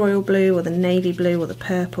some of that royal blue or the navy blue or the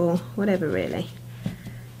purple, whatever really.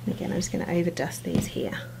 And again, I'm just going to over dust these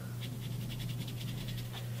here.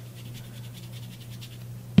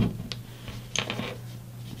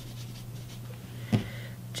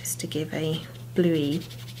 Just to give a bluey,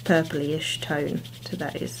 purpley-ish tone to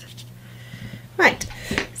those. Right,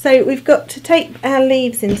 so we've got to take our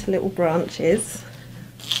leaves into little branches.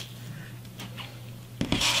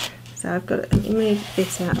 So I've got to move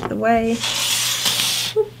this out of the way.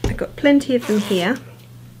 I've got plenty of them here.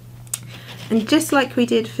 And just like we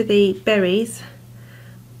did for the berries,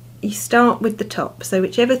 you start with the top. So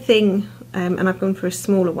whichever thing, and I've gone for a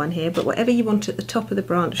smaller one here, but whatever you want at the top of the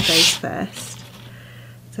branch goes first.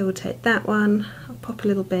 So we'll take that one, I'll pop a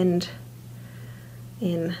little bend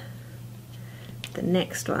in the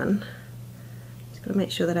next one. Just got to make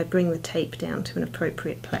sure that I bring the tape down to an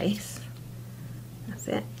appropriate place. That's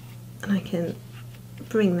it. And I can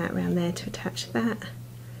bring that round there to attach that.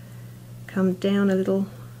 Come down a little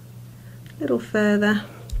further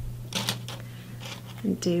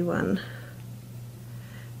and do one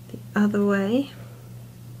the other way.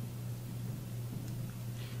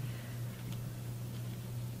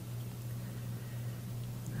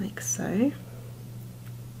 Like so.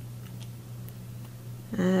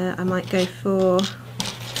 I might go for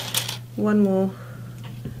one more.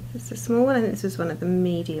 This is a small one, I think this was one of the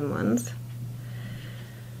medium ones.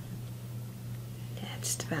 Yeah,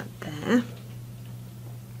 just about there.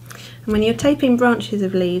 And when you're taping branches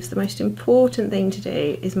of leaves, the most important thing to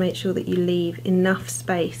do is make sure that you leave enough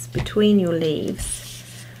space between your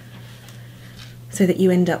leaves so that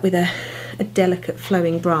you end up with a delicate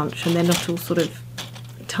flowing branch and they're not all sort of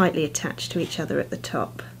tightly attached to each other at the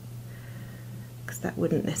top, because that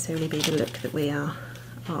wouldn't necessarily be the look that we are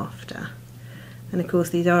after. And of course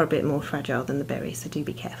these are a bit more fragile than the berries, so do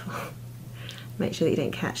be careful. Make sure that you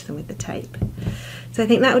don't catch them with the tape. So I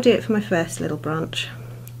think that will do it for my first little branch.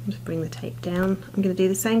 I'll just bring the tape down. I'm going to do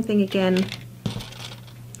the same thing again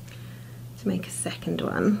to make a second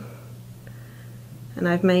one. And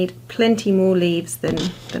I've made plenty more leaves than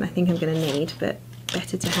I think I'm going to need, but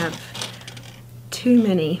better to have too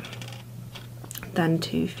many than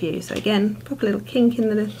too few. So again, pop a little kink in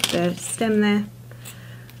the stem there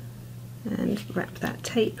and wrap that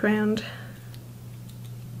tape round.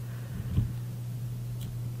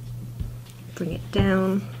 Bring it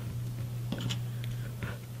down.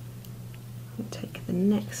 We'll take the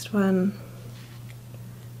next one.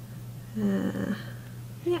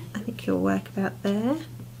 Yeah, I think you'll work about there.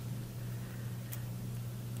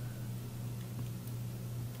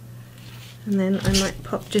 And then I might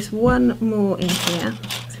pop just one more in here.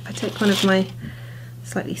 So if I take one of my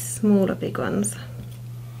slightly smaller big ones,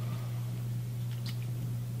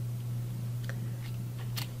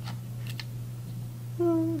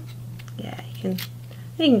 yeah, you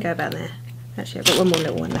can go about there. Actually, I've got one more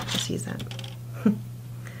little one left. Let's use that.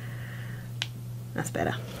 That's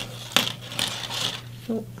better.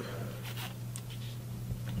 Oh.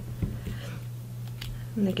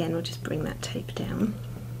 And again, we'll just bring that tape down.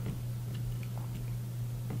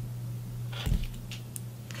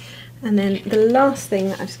 And then the last thing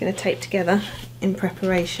that I'm just going to tape together in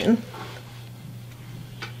preparation.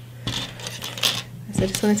 So I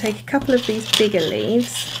just want to take a couple of these bigger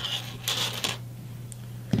leaves.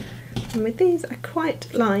 And with these I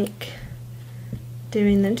quite like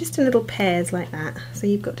doing them just in little pairs like that. So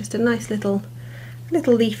you've got just a nice little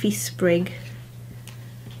leafy sprig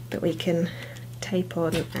that we can tape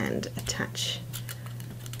on and attach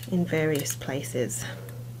in various places.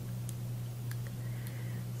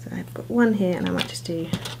 So I've got one here and I might just do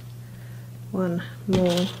one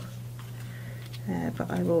more, but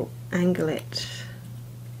I will angle it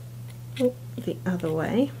the other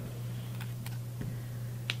way,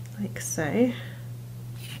 like so. And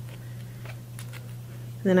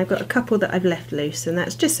then I've got a couple that I've left loose, and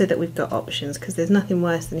that's just so that we've got options, because there's nothing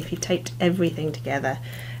worse than if you've taped everything together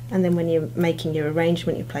and then when you're making your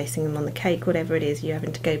arrangement, you're placing them on the cake, whatever it is, you're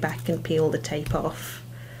having to go back and peel the tape off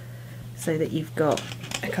so that you've got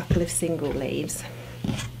a couple of single leaves.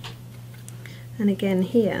 And again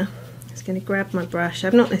here, I'm just going to grab my brush.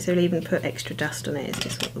 I've not necessarily even put extra dust on it, it's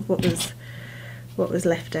just what was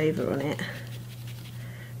left over on it.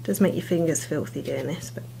 It does make your fingers filthy doing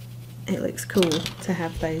this, but it looks cool to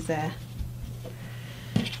have those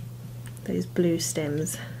blue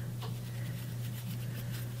stems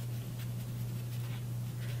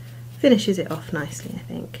finishes it off nicely, I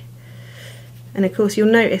think. And of course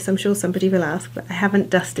you'll notice, I'm sure somebody will ask, but I haven't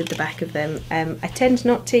dusted the back of them. I tend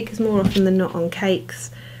not to, because more often than not on cakes,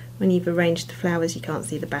 when you've arranged the flowers you can't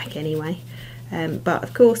see the back anyway. But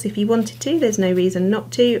of course if you wanted to, there's no reason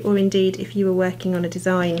not to, or indeed if you were working on a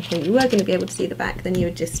design where you were going to be able to see the back, then you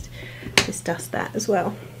would just dust that as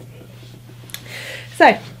well.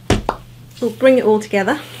 So we'll bring it all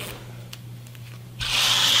together.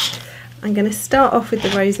 I'm going to start off with the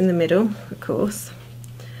rose in the middle, of course.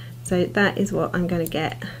 So that is what I'm going to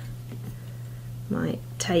get my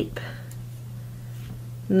tape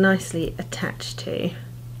nicely attached to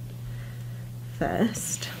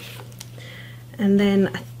first. And then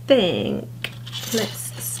I think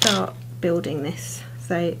let's start building this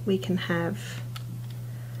so we can have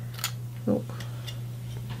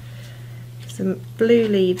some blue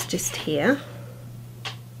leaves just here.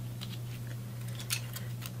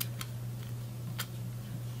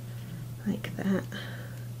 Like that.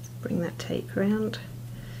 Bring that tape around.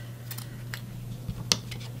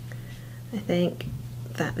 I think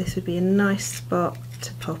that this would be a nice spot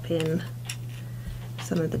to pop in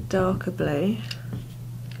some of the darker blue.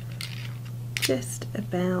 Just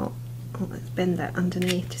about, oh, let's bend that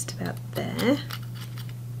underneath just about there.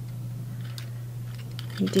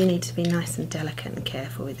 You do need to be nice and delicate and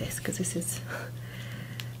careful with this, because this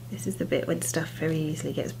is the bit when stuff very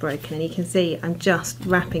easily gets broken, and you can see I'm just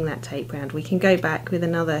wrapping that tape round. We can go back with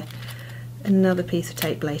another piece of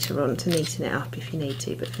tape later on to neaten it up if you need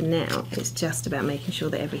to, but for now it's just about making sure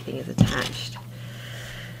that everything is attached.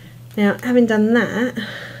 Now, having done that,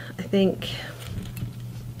 I think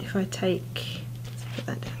if I take, let's put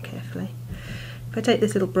that down carefully, if I take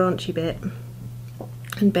this little branchy bit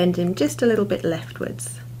and bend him just a little bit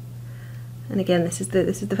leftwards. And again, this is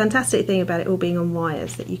the fantastic thing about it all being on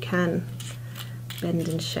wires, that you can bend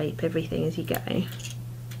and shape everything as you go,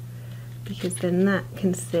 because then that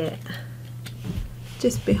can sit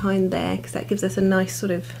just behind there, because that gives us a nice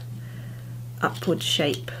sort of upward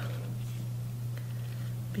shape.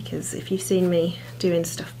 Because if you've seen me doing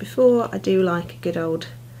stuff before, I do like a good old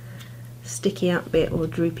sticky up bit or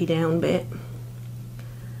droopy down bit,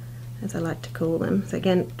 as I like to call them. So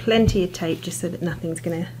again, plenty of tape just so that nothing's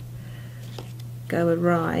going to go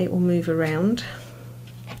awry or move around.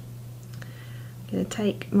 I'm going to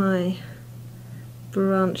take my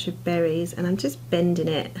branch of berries and I'm just bending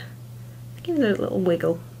it, giving it a little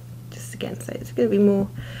wiggle, just again, so it's going to be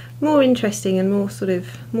more interesting and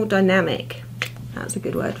more dynamic. That's a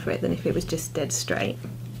good word for it, than if it was just dead straight.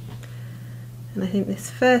 And I think this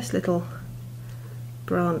first little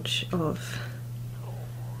branch of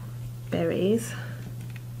berries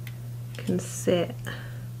can sit,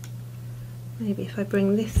 maybe if I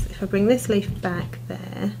bring this leaf back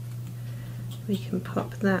there, we can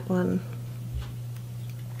pop that one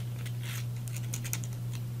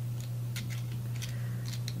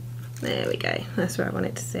there. We go, that's where I want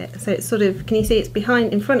it to sit. So it's sort of, can you see it's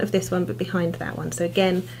behind, in front of this one, but behind that one. So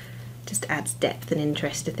again, just adds depth and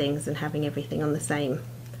interest to things, and having everything on the same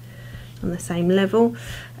level.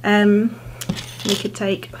 We could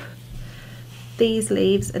take these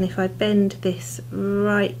leaves, and if I bend this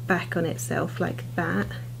right back on itself like that,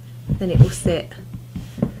 then it will sit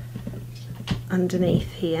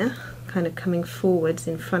underneath here, kind of coming forwards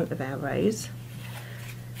in front of our rose.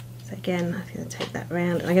 So again, I'm going to take that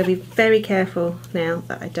round, and I'm going to be very careful now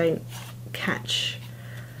that I don't catch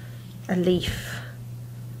a leaf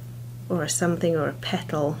or a something or a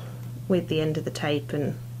petal with the end of the tape.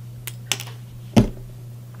 And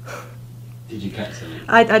did you catch something?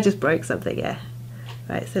 I just broke something, yeah.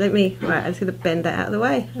 Right, so I'm just going to bend that out of the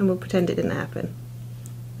way, and we'll pretend it didn't happen.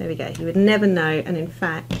 There we go. You would never know, and in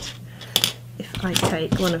fact, if I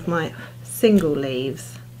take one of my single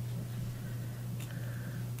leaves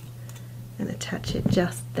and attach it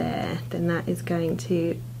just there, then that is going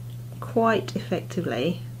to quite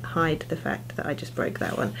effectively hide the fact that I just broke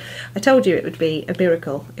that one. I told you it would be a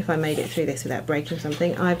miracle if I made it through this without breaking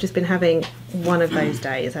something. I've just been having one of those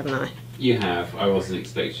days, haven't I? You have. I wasn't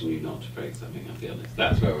expecting you not to break something, I'll be honest.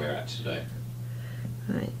 That's where we're at today.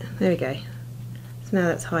 Right, there we go. So now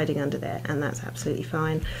that's hiding under there, and that's absolutely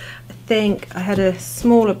fine. I think I had a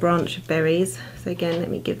smaller branch of berries, so again, let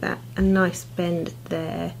me give that a nice bend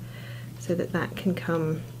there so that that can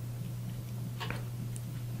come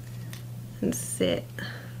and sit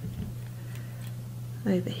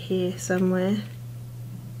over here somewhere.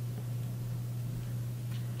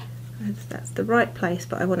 That's the right place,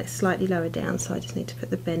 but I want it slightly lower down, so I just need to put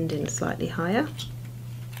the bend in slightly higher.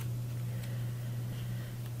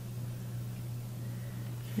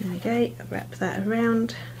 There we go, wrap that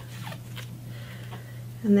around.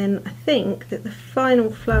 And then I think that the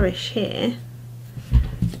final flourish here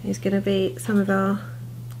is going to be some of our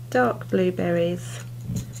dark blueberries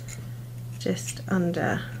just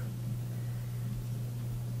under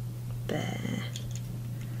there.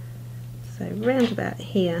 So round about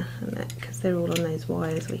here, and that, because they're all on those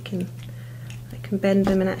wires, I can bend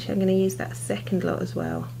them, and actually I'm going to use that second lot as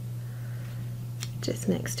well, just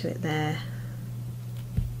next to it there.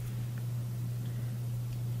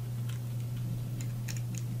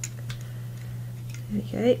 There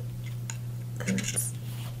we go. And let's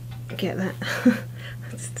get that.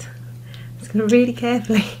 Just going to really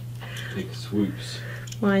carefully Big swoops.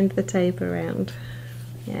 wind the tape around.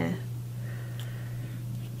 Yeah.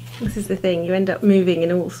 This is the thing, you end up moving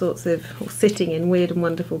in all sorts of, or sitting in weird and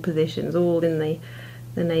wonderful positions, all in the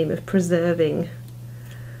name of preserving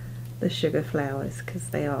the sugar flowers, because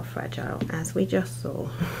they are fragile, as we just saw.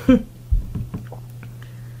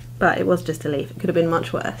 But it was just a leaf, it could have been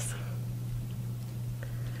much worse.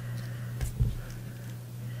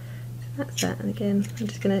 That's that, and again I'm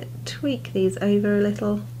just going to tweak these over a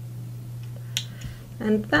little,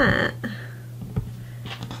 and that,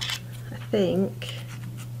 I think,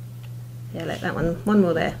 yeah, let that one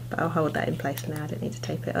more there, but I'll hold that in place for now, I don't need to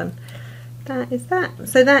tape it on. That is that.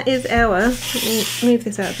 So that is our, let me move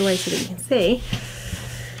this out of the way so that you can see,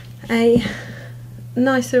 a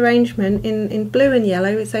nice arrangement in blue and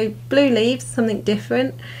yellow. So blue leaves, something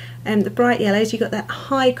different, and the bright yellows, you've got that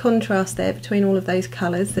high contrast there between all of those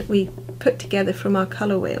colours that we put together from our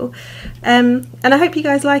colour wheel, and I hope you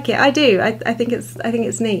guys like it. I do. I think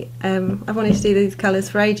it's neat. I've wanted to do these colours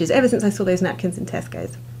for ages, ever since I saw those napkins in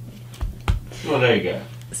Tesco's. Well, there you go.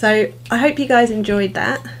 So I hope you guys enjoyed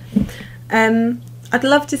that. I'd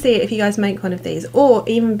love to see it if you guys make one of these, or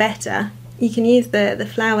even better, you can use the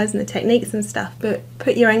flowers and the techniques and stuff, but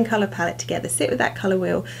put your own colour palette together, sit with that colour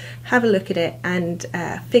wheel, have a look at it, and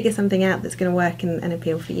figure something out that's going to work and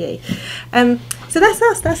appeal for you. So that's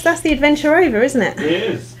us, that's the adventure over, isn't it? It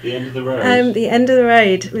is, the end of the road. The end of the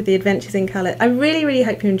road with the Adventures in Colour. I really, really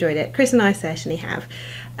hope you enjoyed it. Chris and I certainly have.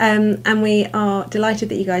 And we are delighted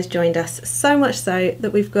that you guys joined us, so much so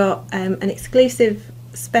that we've got an exclusive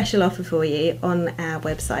special offer for you on our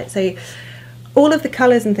website. So all of the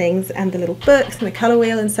colours and things, and the little books and the colour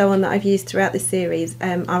wheel and so on that I've used throughout this series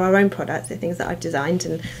are our own products. They're things that I've designed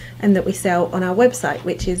and that we sell on our website,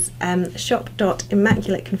 which is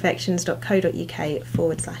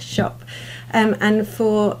shop.immaculateconfections.co.uk/shop. And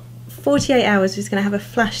for 48 hours we're just going to have a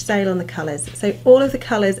flash sale on the colours. So all of the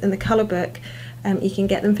colours and the colour book, you can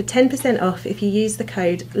get them for 10% off if you use the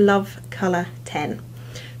code LOVECOLOUR10.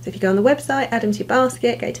 So if you go on the website, add them to your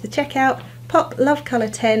basket, go to the checkout, pop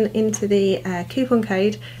LOVECOLOUR10 into the coupon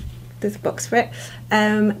code, there's a box for it,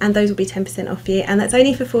 and those will be 10% off for you, and that's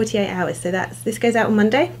only for 48 hours. So this goes out on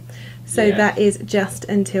Monday, so yes, that is just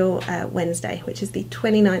until Wednesday, which is the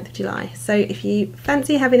 29th of July. So if you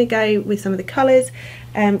fancy having a go with some of the colours,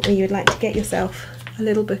 or you would like to get yourself a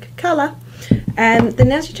little book of colour, then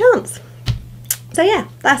now's your chance. So yeah,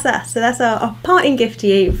 that's us. So that's our parting gift to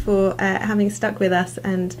you for having stuck with us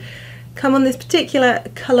and come on this particular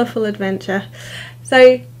colourful adventure.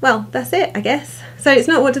 So, well, that's it, I guess. So it's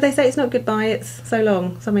not, what do they say? It's not goodbye, it's so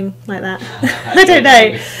long, something like that. I don't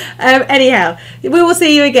know. Anyhow, we will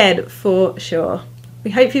see you again for sure.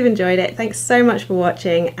 We hope you've enjoyed it. Thanks so much for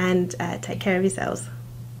watching, and take care of yourselves.